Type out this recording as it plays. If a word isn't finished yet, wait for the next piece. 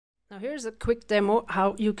Now here's a quick demo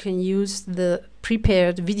how you can use the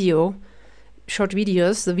prepared short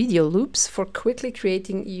videos, the video loops, for quickly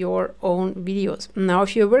creating your own videos. Now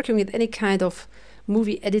if you're working with any kind of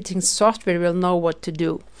movie editing software, you will know what to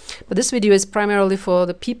do. But this video is primarily for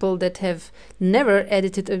the people that have never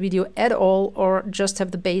edited a video at all, or just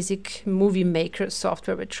have the basic Movie Maker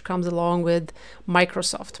software which comes along with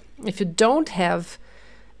Microsoft. If you don't have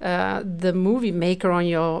the Movie Maker on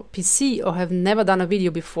your PC or have never done a video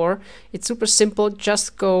before, it's super simple.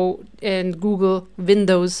 Just go and Google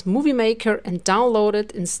Windows Movie Maker and download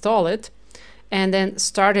it, install it, and then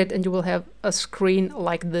start it, and you will have a screen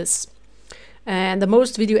like this. And the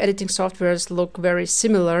most video editing softwares look very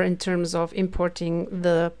similar in terms of importing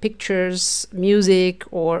the pictures, music,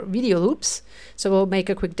 or video loops. So we'll make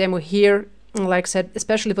a quick demo here, like I said,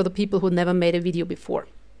 especially for the people who never made a video before.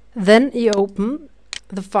 Then you open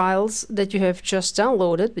the files that you have just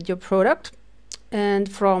downloaded with your product,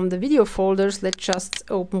 and from the video folders, let's just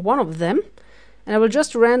open one of them, and I will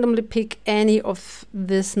just randomly pick any of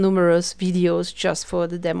these numerous videos just for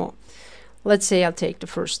the demo. Let's say I'll take the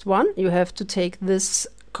first one. You have to take this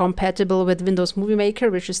compatible with Windows Movie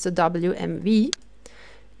Maker, which is the WMV,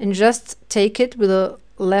 and just take it with a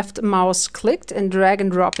left mouse clicked and drag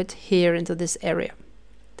and drop it here into this area.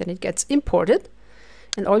 Then it gets imported,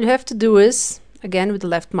 and all you have to do is, again with the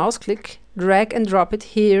left mouse click, drag and drop it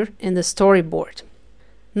here in the storyboard.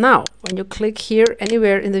 Now when you click here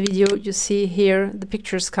anywhere in the video, you see here the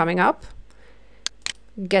pictures coming up.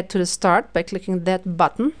 Get to the start by clicking that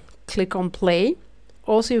button, click on play.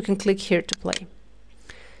 Also you can click here to play.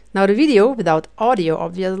 Now the video, without audio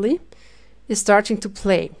obviously, is starting to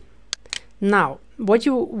play. Now what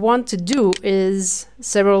you want to do is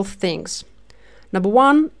several things. Number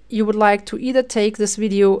one, you would like to either take this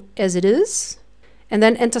video as it is and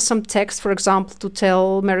then enter some text, for example, to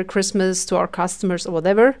tell Merry Christmas to our customers or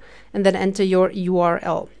whatever, and then enter your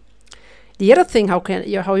URL. The other thing how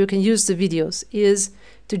you can use the videos is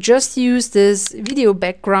to just use this video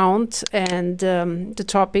background and the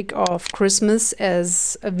topic of Christmas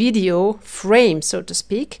as a video frame, so to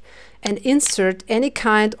speak, and insert any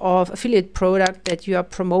kind of affiliate product that you are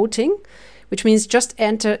promoting, which means just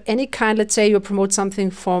enter any kind. Let's say you promote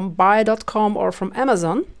something from buy.com or from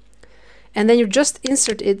Amazon, and then you just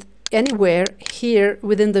insert it anywhere here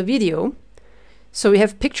within the video. So we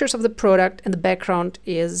have pictures of the product and the background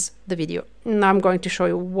is the video. Now I'm going to show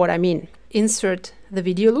you what I mean. Insert the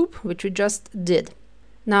video loop, which we just did.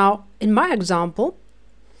 Now in my example,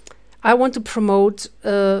 I want to promote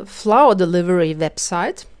a flower delivery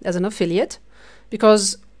website as an affiliate,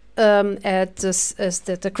 because at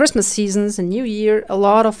the Christmas seasons and New Year, a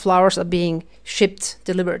lot of flowers are being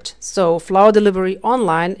delivered. So flower delivery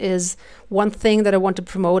online is one thing that I want to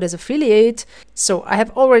promote as affiliate. So I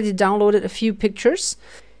have already downloaded a few pictures.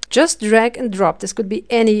 Just drag and drop. This could be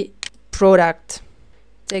any product.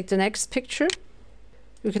 Take the next picture.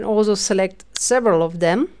 You can also select several of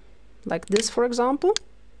them, like this, for example,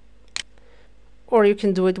 or you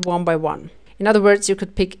can do it one by one. In other words, you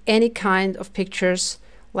could pick any kind of pictures,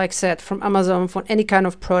 like I said, from Amazon, from any kind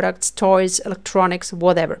of products, toys, electronics,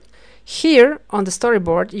 whatever. Here on the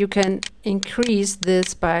storyboard, you can increase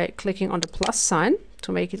this by clicking on the plus sign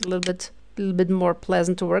to make it a little bit more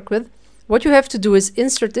pleasant to work with. What you have to do is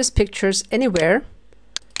insert these pictures anywhere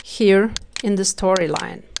here in the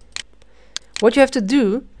storyline. What you have to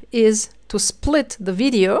do is to split the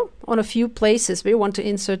video on a few places where you want to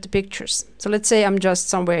insert the pictures. So let's say I'm just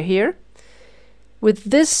somewhere here. With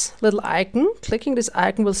this little icon, clicking this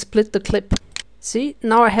icon will split the clip. See,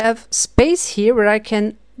 now I have space here where I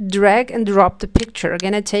can drag and drop the picture.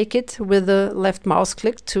 Again, I take it with the left mouse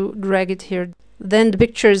click to drag it here. Then the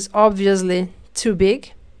picture is obviously too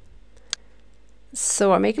big,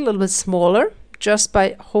 so I make it a little bit smaller just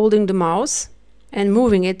by holding the mouse and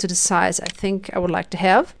moving it to the size I think I would like to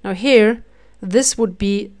have. Now here, this would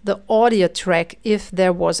be the audio track if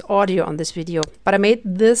there was audio on this video, but I made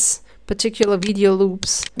this particular video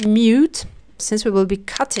loops mute since we will be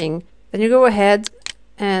cutting. Then you go ahead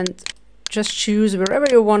and just choose wherever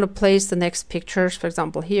you want to place the next pictures. For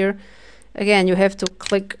example, here again you have to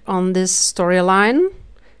click on this storyline,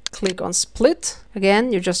 click on split.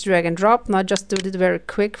 Again, you just drag and drop. Now just do it very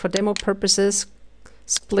quick for demo purposes.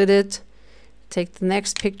 Split it, take the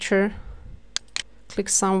next picture, click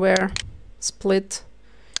somewhere, split,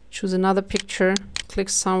 choose another picture, click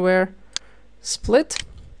somewhere, split.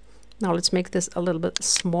 Now let's make this a little bit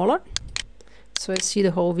smaller so I see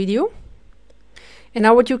the whole video. And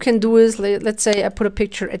now what you can do is, let's say I put a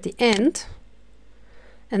picture at the end,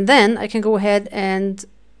 and then I can go ahead and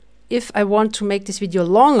if I want to make this video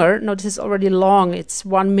longer, now this is already long, it's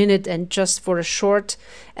 1 minute, and just for a short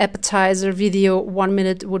appetizer video, 1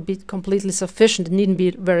 minute would be completely sufficient. It needn't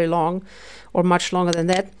be very long or much longer than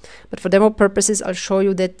that. But for demo purposes, I'll show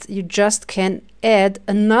you that you just can add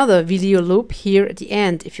another video loop here at the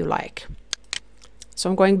end if you like. So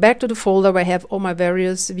I'm going back to the folder where I have all my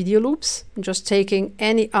various video loops. I'm just taking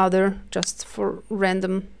any other, just for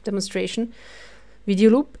random demonstration, video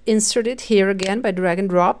loop, insert it here again by drag and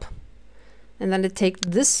drop, and then I take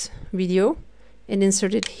this video and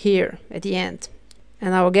insert it here at the end.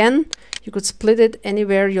 And now again, you could split it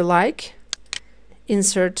anywhere you like,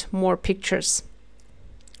 insert more pictures.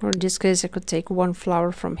 Or in this case, I could take one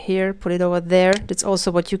flower from here, put it over there. That's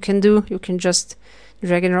also what you can do. You can just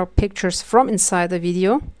drag and drop pictures from inside the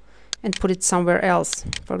video and put it somewhere else.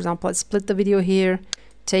 For example, I split the video here,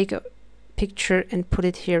 take a picture and put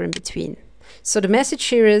it here in between. So the message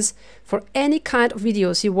here is, for any kind of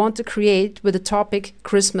videos you want to create with the topic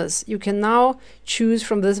Christmas, you can now choose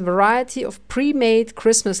from this variety of pre-made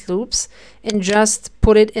Christmas loops and just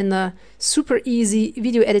put it in a super easy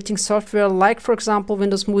video editing software like, for example,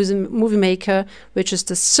 Windows Movie Maker, which is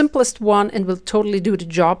the simplest one and will totally do the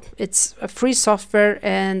job. It's a free software,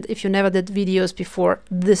 and if you never did videos before,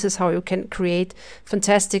 this is how you can create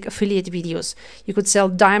fantastic affiliate videos. You could sell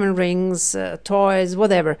diamond rings, toys,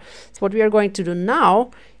 whatever. So what we are going to do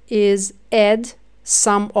now is add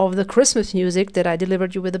some of the Christmas music that I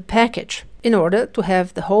delivered you with a package in order to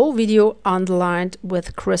have the whole video underlined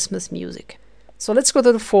with Christmas music. So let's go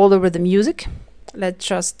to the folder with the music. Let's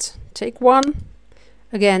just take one,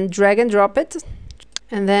 again drag and drop it,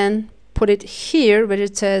 and then put it here where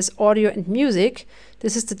it says audio and music.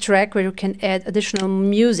 This is the track where you can add additional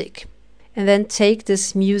music. And then take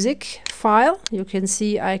this music file, you can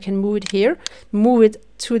see I can move it here, move it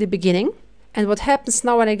to the beginning. And what happens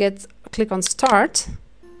now when I click on start,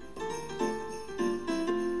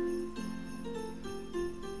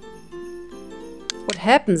 what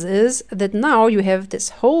happens is that now you have this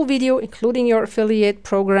whole video, including your affiliate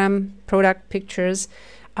program, product pictures,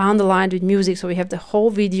 underlined with music. So we have the whole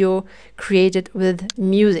video created with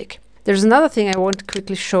music. There's another thing I want to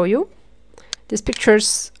quickly show you. These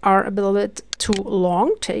pictures are a little bit too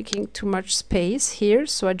long, taking too much space here,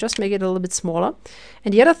 so I just make it a little bit smaller.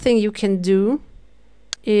 And the other thing you can do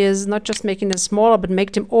is not just making them smaller, but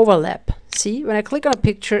make them overlap. See, when I click on a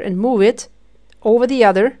picture and move it over the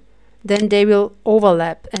other, then they will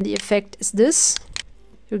overlap, and the effect is this.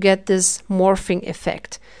 You get this morphing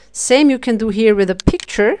effect. Same you can do here with a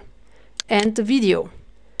picture and the video.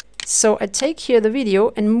 So I take here the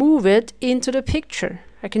video and move it into the picture.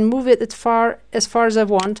 I can move it as far as I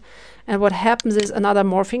want, and what happens is another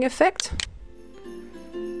morphing effect.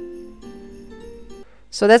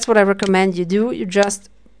 So that's what I recommend you do. You just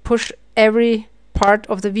push every part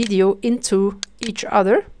of the video into each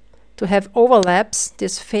other to have overlaps,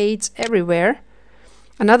 this fades everywhere.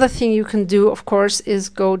 Another thing you can do, of course, is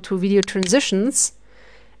go to video transitions,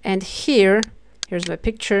 and here's my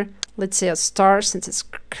picture. Let's say a star, since it's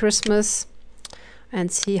Christmas,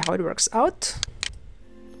 and see how it works out.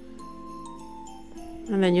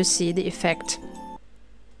 And then you see the effect.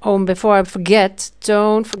 Oh, and before I forget,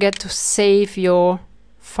 don't forget to save your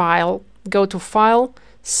file. Go to File,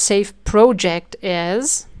 Save Project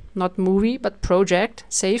As, not movie, but project,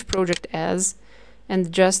 save project as,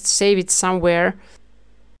 and just save it somewhere.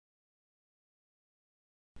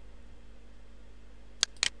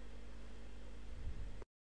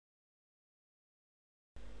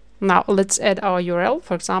 Now let's add our URL,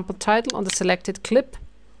 for example, title on the selected clip,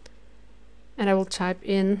 and I will type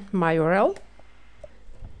in my URL.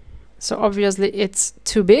 So obviously it's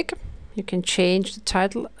too big. You can change the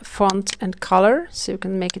title, font and color, so you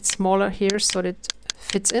can make it smaller here so that it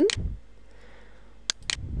fits in.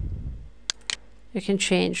 You can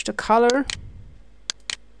change the color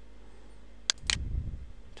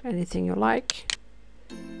to anything you like,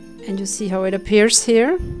 and you see how it appears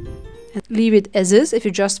here. And leave it as is if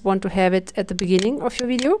you just want to have it at the beginning of your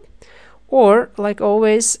video, or like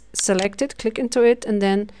always, select it, click into it, and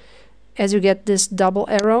then as you get this double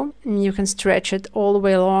arrow, you can stretch it all the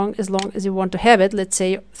way along as long as you want to have it, let's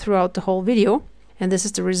say throughout the whole video. And this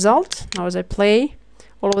is the result. Now as I play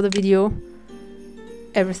all over the video,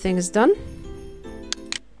 everything is done.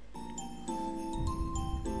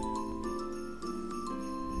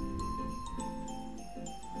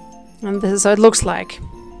 And this is how it looks like.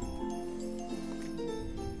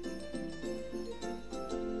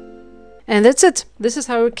 And that's it. This is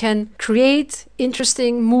how you can create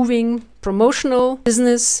interesting, moving, promotional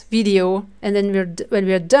business video. And then when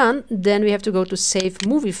we are done, then we have to go to Save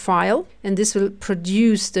Movie File, and this will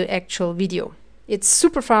produce the actual video. It's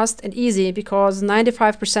super fast and easy because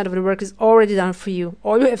 95% of the work is already done for you.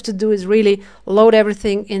 All you have to do is really load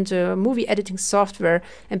everything into a movie editing software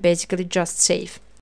and basically just save.